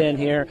move it in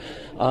here.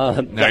 Now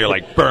you're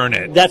like, burn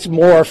it. That's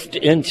morphed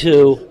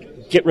into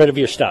get rid of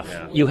your stuff.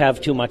 Yeah. You have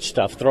too much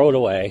stuff, throw it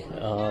away.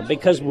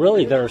 Because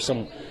really there are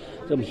some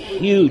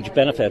huge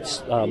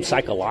benefits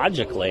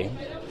psychologically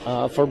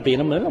for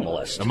being a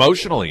minimalist.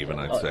 Emotionally even,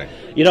 I'd say.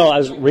 I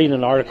was reading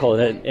an article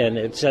and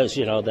it says,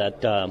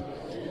 that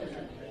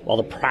while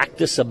the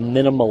practice of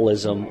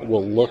minimalism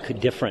will look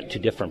different to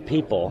different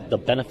people, the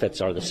benefits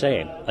are the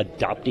same.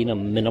 Adopting a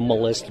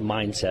minimalist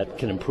mindset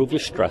can improve your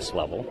stress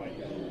level,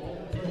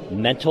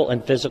 mental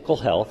and physical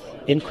health,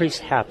 increase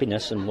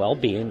happiness and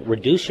well-being,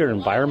 reduce your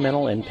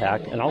environmental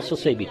impact, and also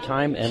save you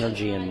time,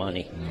 energy, and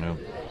money. Yeah.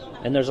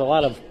 And there's a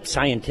lot of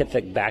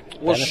scientific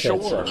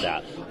benefits of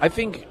that. I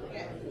think,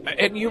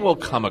 and you will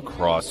come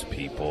across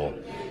people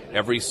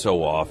every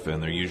so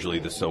often, they're usually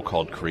the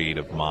so-called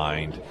creative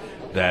mind,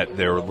 that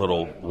their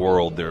little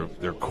world,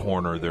 their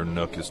corner, their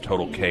nook is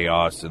total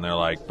chaos, and they're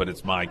like, but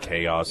it's my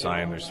chaos,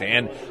 I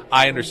understand.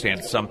 I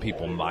understand some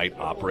people might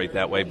operate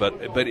that way,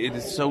 but it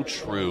is so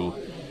true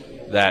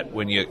that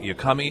when you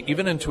come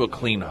even into a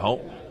clean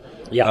home,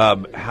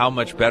 how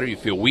much better you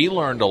feel. We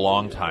learned a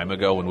long time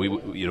ago when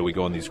we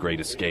go on these great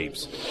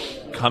escapes,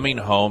 coming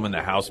home and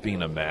the house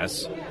being a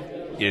mess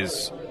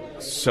is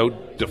so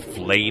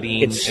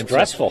deflating. It's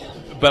stressful.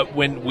 But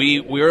when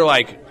we were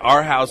like,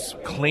 our house,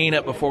 clean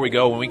it before we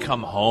go. When we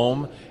come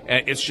home,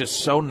 and it's just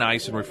so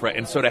nice and refreshing.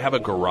 And so to have a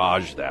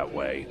garage that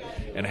way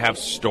and have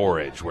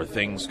storage where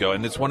things go,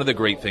 and it's one of the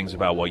great things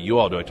about what you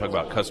all do. I talk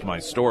about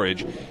customized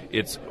storage.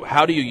 It's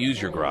how do you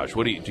use your garage?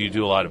 What do you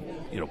do? A lot of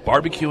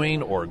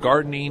barbecuing or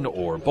gardening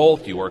or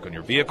both? Do you work on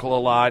your vehicle a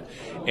lot?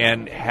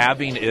 And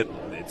having it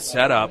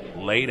set up,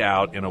 laid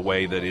out in a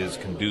way that is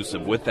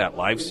conducive with that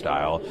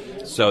lifestyle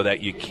so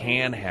that you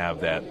can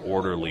have that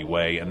orderly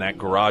way, and that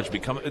garage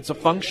it's a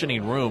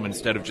functioning room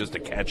instead of just a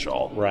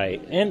catch-all.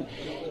 Right.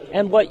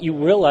 And what you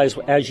realize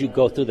as you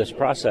go through this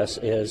process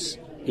is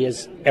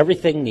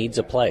everything needs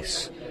a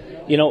place.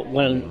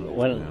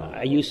 When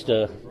I used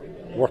to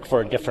work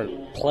for a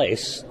different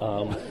place,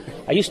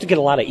 I used to get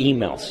a lot of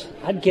emails.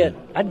 I'd get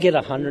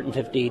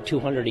 150,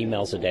 200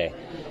 emails a day.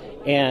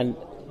 And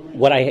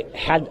what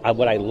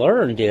I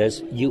learned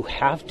is you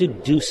have to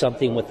do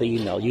something with the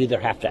email. You either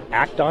have to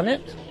act on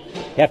it,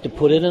 you have to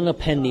put it in a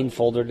pending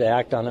folder to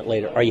act on it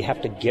later, or you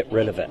have to get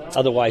rid of it.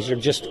 Otherwise, you're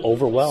just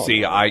overwhelmed.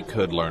 See, I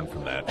could learn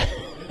from that.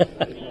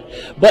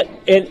 But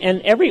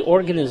and every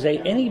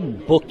organization, any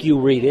book you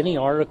read, any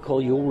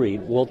article you'll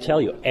read will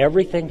tell you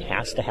everything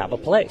has to have a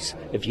place.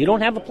 If you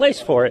don't have a place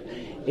for it,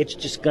 it's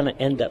just going to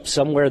end up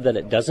somewhere that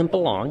it doesn't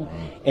belong,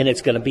 and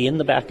it's going to be in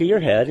the back of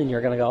your head, and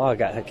you're going to go, I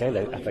got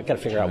to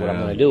figure out what I'm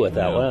going to do with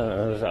that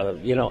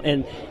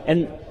one,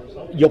 and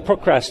you'll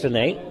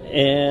procrastinate,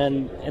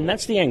 and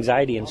that's the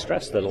anxiety and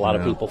stress that a lot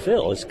of people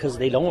feel, is because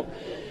they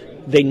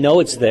know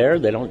it's there,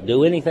 they don't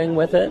do anything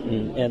with it,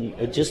 and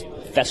it just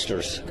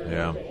festers.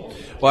 Yeah.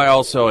 Well, I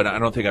also, and I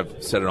don't think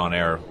I've said it on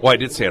air. Well, I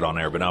did say it on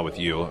air, but not with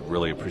you. I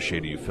really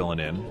appreciated you filling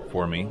in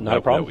for me Not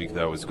a problem. That week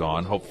that I was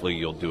gone. Hopefully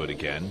you'll do it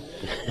again.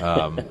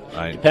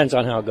 Depends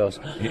on how it goes.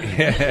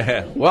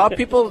 Yeah. Well,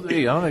 people,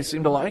 they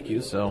seem to like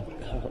you, so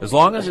as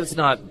long as it's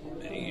not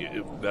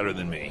better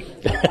than me.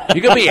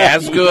 You can be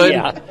as good.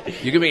 Yeah.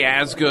 You can be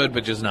as good,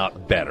 but just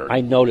not better.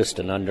 I noticed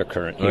an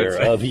undercurrent here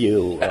of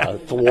you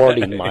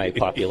thwarting my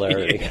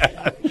popularity.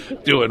 Yeah.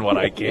 Doing what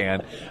I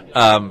can.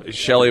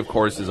 Shelley, of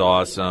course, is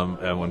awesome.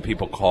 And when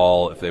people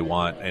call, if they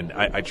want, and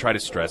I try to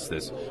stress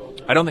this,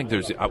 I don't think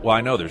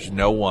I know there's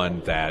no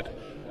one that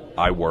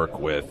I work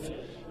with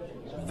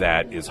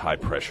that is high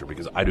pressure,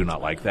 because I do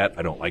not like that.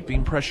 I don't like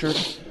being pressured.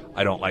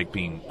 I don't like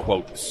being,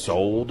 quote,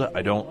 sold.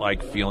 I don't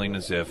like feeling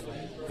as if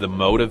the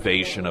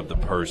motivation of the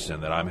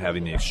person that I'm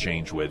having the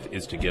exchange with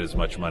is to get as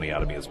much money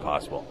out of me as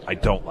possible. I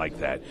don't like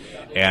that.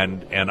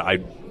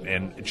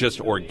 And just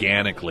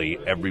organically,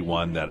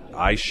 everyone that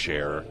I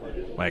share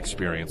my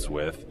experience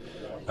with,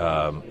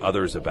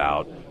 others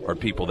about, are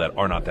people that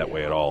are not that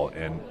way at all.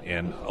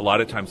 And a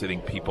lot of times I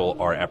think people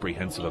are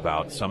apprehensive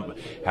about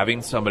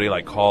having somebody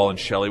like call, and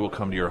Shelley will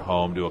come to your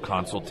home, do a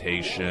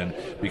consultation,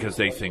 because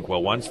they think,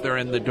 well, once they're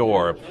in the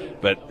door,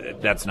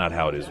 but that's not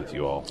how it is with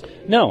you all.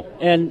 No.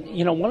 And,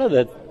 one of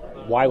the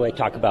why I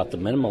talk about the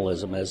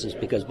minimalism is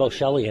because both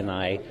Shelley and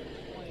I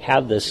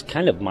have this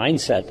kind of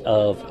mindset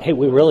of, hey,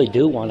 we really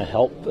do want to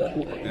help.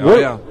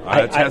 I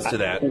attest to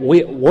that.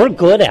 We're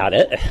good at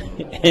it,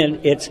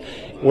 and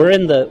we're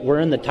in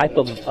the type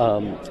of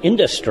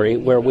industry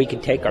where we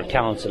can take our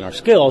talents and our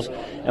skills,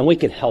 and we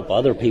can help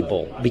other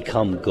people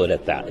become good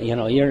at that.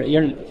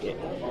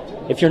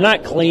 If you're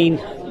not clean,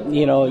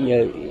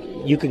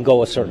 you can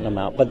go a certain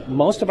amount. But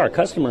most of our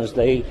customers,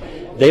 they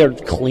are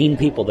clean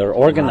people. They're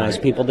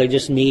organized people. They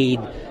just need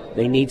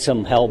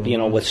some help,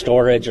 with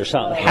storage or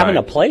something. Having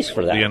a place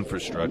for that. The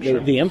infrastructure.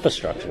 The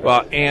infrastructure.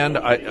 Well, and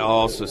I'll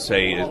also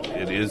say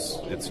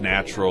it's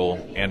natural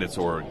and it's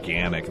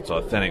organic. It's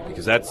authentic,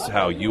 because that's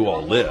how you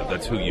all live.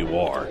 That's who you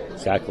are.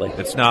 Exactly.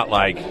 It's not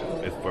like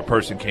if a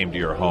person came to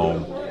your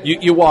home.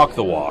 You walk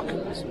the walk.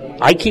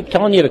 I keep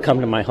telling you to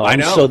come to my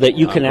home so that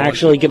you can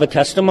actually give a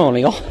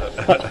testimonial.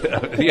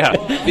 Yeah,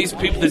 these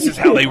people, this is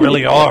how they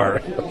really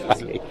are.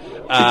 Right.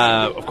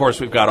 Of course,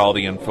 we've got all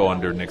the info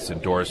under Nick's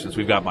endorsements.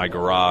 We've got my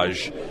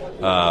garage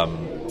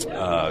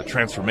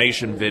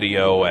transformation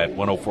video at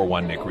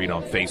 1041 Nick Reed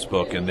on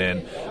Facebook, and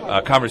then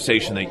a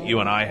conversation that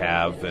you and I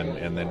have,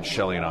 and then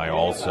Shelley and I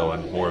also,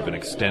 and more of an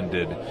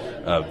extended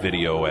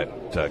video at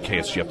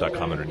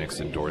ksgf.com under Nick's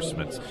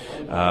endorsements.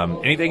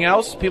 Anything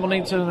else people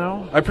need to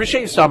know? I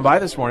appreciate you stopping by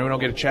this morning. We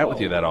don't get to chat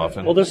with you that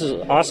often. Well, this is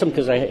awesome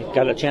because I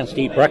got a chance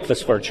to eat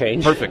breakfast for a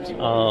change. Perfect.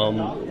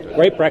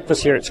 Great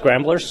breakfast here at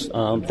Scramblers.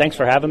 Thanks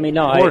for having me.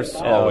 Of course,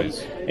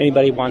 always.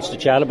 Anybody wants to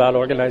chat about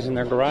organizing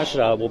their garage,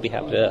 we'll be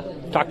happy to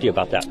talk to you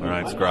about that. All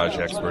right, it's Garage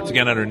Experts.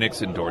 Again, under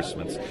Nick's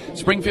endorsements.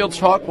 Springfield's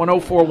Talk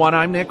 1041.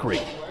 I'm Nick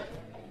Reed.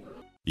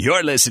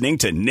 You're listening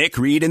to Nick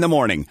Reed in the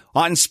Morning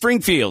on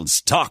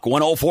Springfield's Talk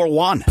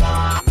 1041.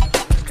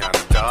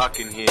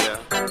 talking here.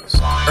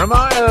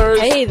 Reminders.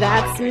 Hey,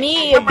 that's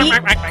me.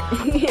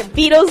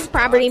 Beatles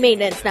Property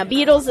Maintenance. Now,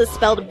 Beatles is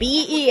spelled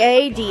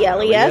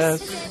Beadles.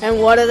 Yes.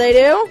 And what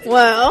do?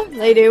 Well,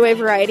 they do a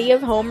variety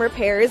of home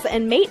repairs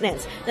and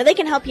maintenance. Now, they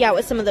can help you out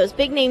with some of those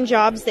big name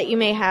jobs that you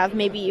may have.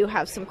 Maybe you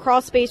have some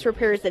crawl space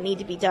repairs that need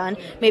to be done.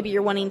 Maybe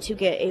you're wanting to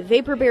get a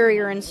vapor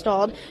barrier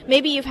installed.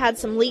 Maybe you've had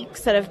some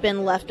leaks that have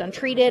been left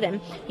untreated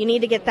and you need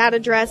to get that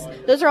addressed.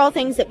 Those are all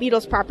things that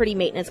Beatles Property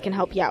Maintenance can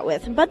help you out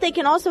with. But they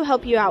can also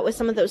help you out with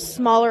some of those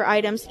smaller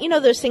items. You know,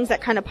 those things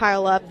that kind of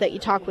pile up that you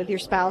talk with your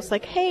spouse,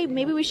 like, hey,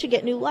 maybe we should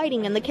get new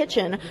lighting in the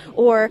kitchen,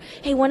 or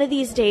hey, one of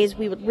these days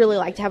we would really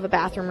like to have a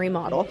bathroom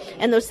remodel.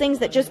 And those things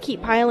that just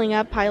keep piling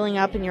up,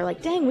 and you're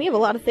like, dang, we have a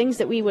lot of things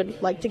that we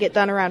would like to get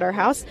done around our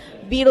house.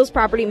 Beatles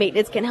Property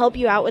Maintenance can help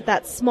you out with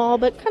that small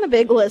but kind of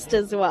big list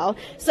as well.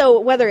 So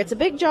whether it's a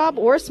big job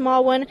or a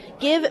small one,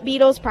 give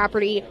Beatles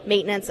Property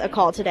Maintenance a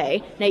call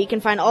today. Now you can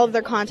find all of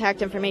their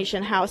contact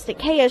information housed at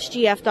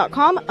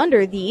ksgf.com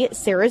under the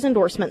Sarah's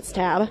Endorsements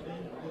tab.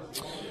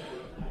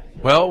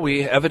 Well,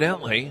 we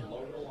evidently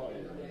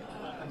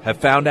have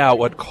found out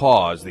what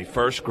caused the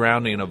first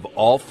grounding of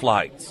all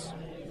flights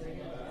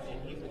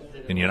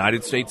in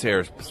United States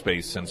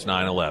airspace since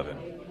 9/11.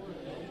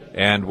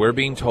 And we're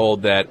being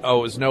told that, it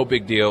was no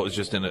big deal, it was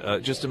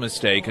just a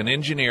mistake. An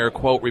engineer,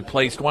 quote,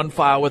 replaced one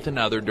file with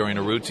another during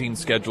a routine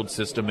scheduled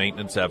system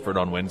maintenance effort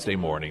on Wednesday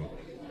morning.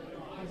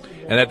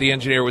 And that the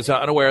engineer was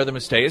unaware of the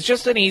mistake. It's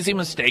just an easy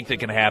mistake that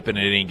can happen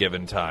at any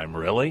given time.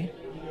 Really?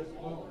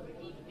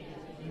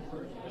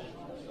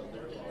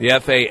 The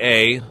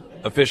FAA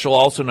official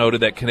also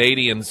noted that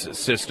Canadian's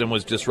system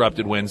was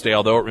disrupted Wednesday,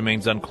 although it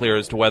remains unclear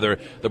as to whether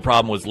the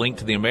problem was linked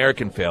to the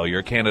American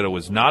failure. Canada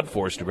was not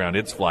forced to ground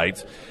its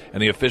flights,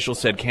 and the official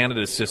said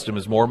Canada's system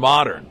is more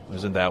modern.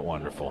 Isn't that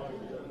wonderful?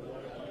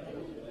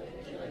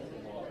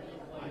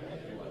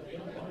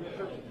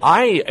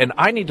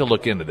 I need to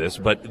look into this,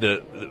 but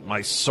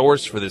my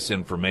source for this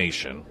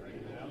information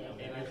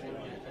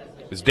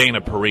is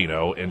Dana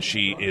Perino, and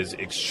she is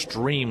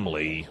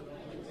extremely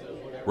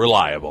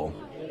reliable.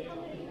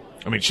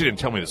 I mean, she didn't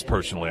tell me this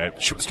personally.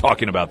 She was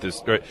talking about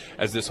this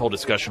as this whole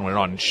discussion went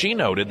on. And she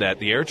noted that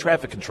the air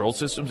traffic control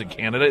systems in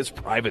Canada is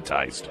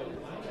privatized.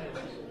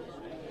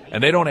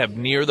 And they don't have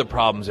near the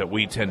problems that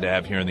we tend to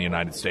have here in the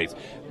United States.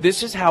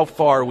 This is how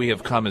far we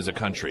have come as a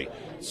country.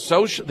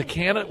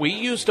 We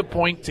used to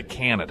point to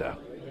Canada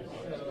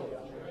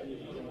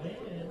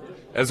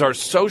as our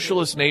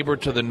socialist neighbor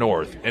to the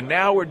north. And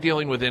now we're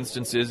dealing with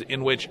instances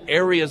in which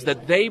areas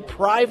that they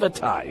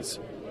privatize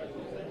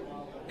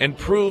and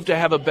prove to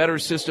have a better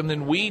system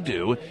than we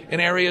do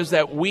in areas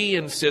that we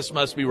insist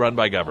must be run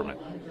by government.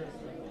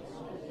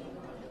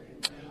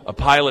 A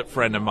pilot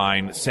friend of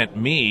mine sent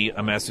me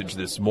a message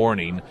this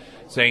morning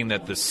saying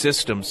that the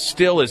system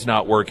still is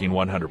not working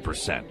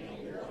 100%.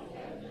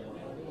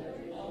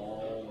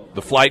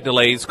 The flight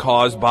delays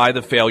caused by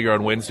the failure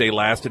on Wednesday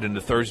lasted into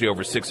Thursday.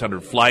 Over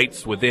 600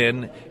 flights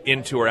within,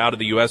 into, or out of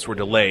the U.S. were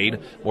delayed.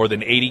 More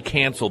than 80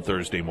 canceled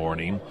Thursday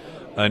morning.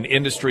 An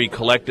industry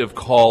collective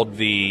called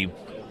the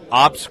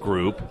Ops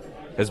Group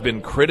has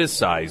been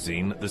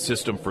criticizing the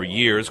system for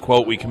years.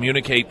 Quote, we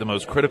communicate the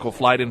most critical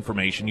flight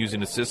information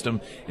using a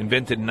system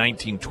invented in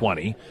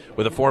 1920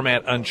 with a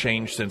format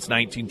unchanged since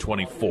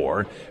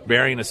 1924,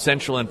 bearing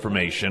essential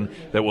information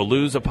that will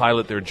lose a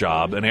pilot their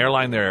job, an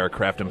airline their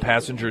aircraft, and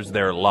passengers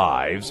their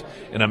lives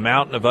in a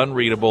mountain of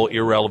unreadable,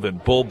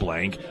 irrelevant bull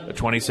blank, a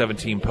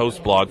 2017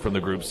 Post blog from the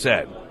group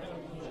said.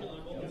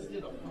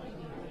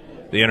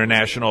 The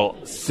International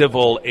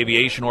Civil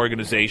Aviation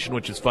Organization,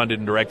 which is funded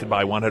and directed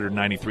by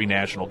 193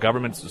 national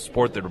governments to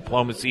support their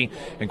diplomacy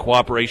and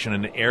cooperation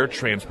in air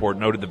transport,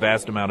 noted the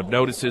vast amount of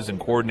notices and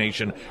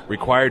coordination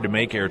required to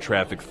make air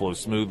traffic flow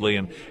smoothly.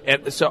 And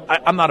so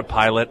I'm not a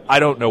pilot. I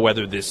don't know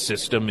whether this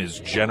system is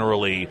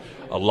generally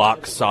a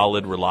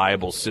lock-solid,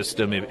 reliable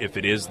system, if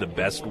it is the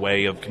best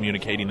way of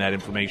communicating that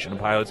information to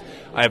pilots.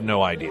 I have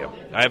no idea.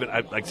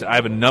 Like I said, I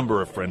have a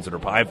number of friends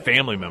that I have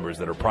family members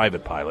that are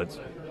private pilots.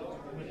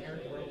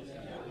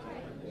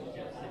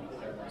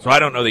 So I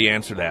don't know the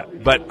answer to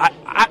that. But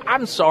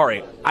I'm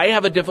sorry. I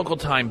have a difficult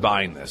time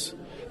buying this.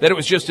 That it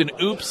was just an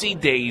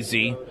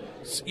oopsie-daisy.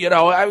 You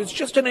know, I was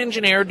just an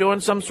engineer doing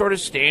some sort of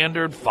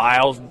standard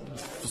file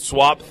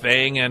swap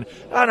thing. And,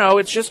 I don't know,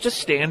 it's just a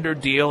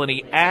standard deal. And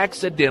he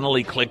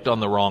accidentally clicked on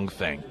the wrong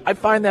thing. I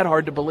find that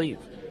hard to believe.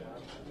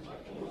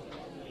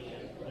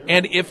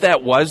 And if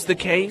that was the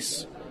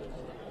case,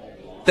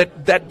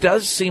 that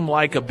does seem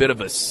like a bit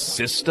of a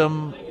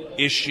system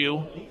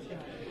issue.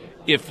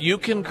 If you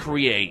can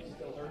create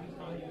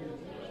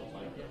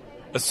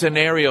a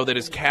scenario that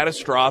is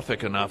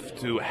catastrophic enough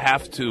to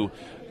have to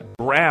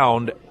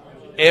ground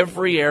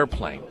every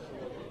airplane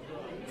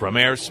from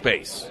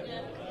airspace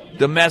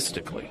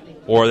domestically,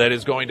 or that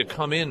is going to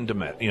come into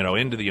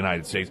the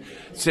United States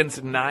since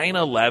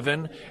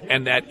 9/11,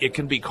 and that it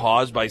can be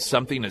caused by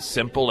something as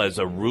simple as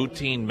a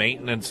routine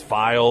maintenance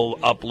file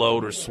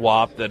upload or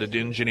swap that an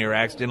engineer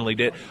accidentally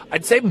did.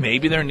 I'd say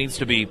maybe there needs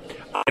to be,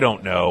 I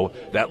don't know,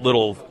 that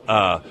little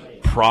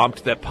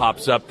prompt that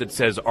pops up that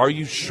says, are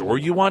you sure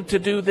you want to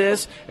do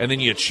this? And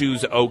then you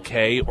choose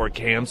okay or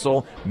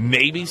cancel.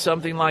 Maybe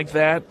something like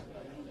that.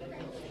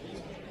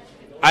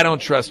 I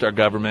don't trust our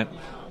government.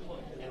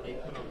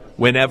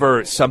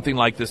 Whenever something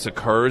like this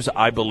occurs,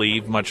 I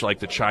believe, much like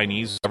the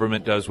Chinese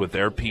government does with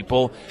their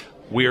people,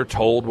 we are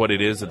told what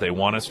it is that they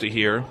want us to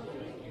hear,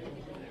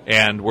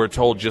 and we're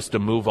told just to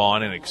move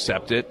on and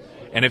accept it.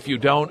 And if you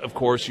don't, of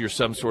course, you're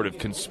some sort of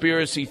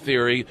conspiracy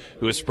theory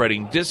who is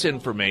spreading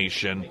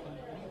disinformation,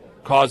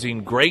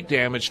 causing great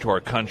damage to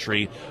our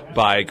country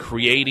by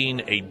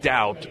creating a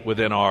doubt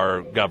within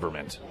our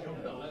government.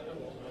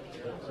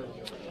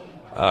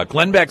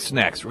 Glenn Beck's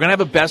next. We're going to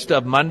have a Best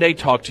of Monday.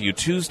 Talk to you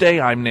Tuesday.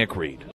 I'm Nick Reed.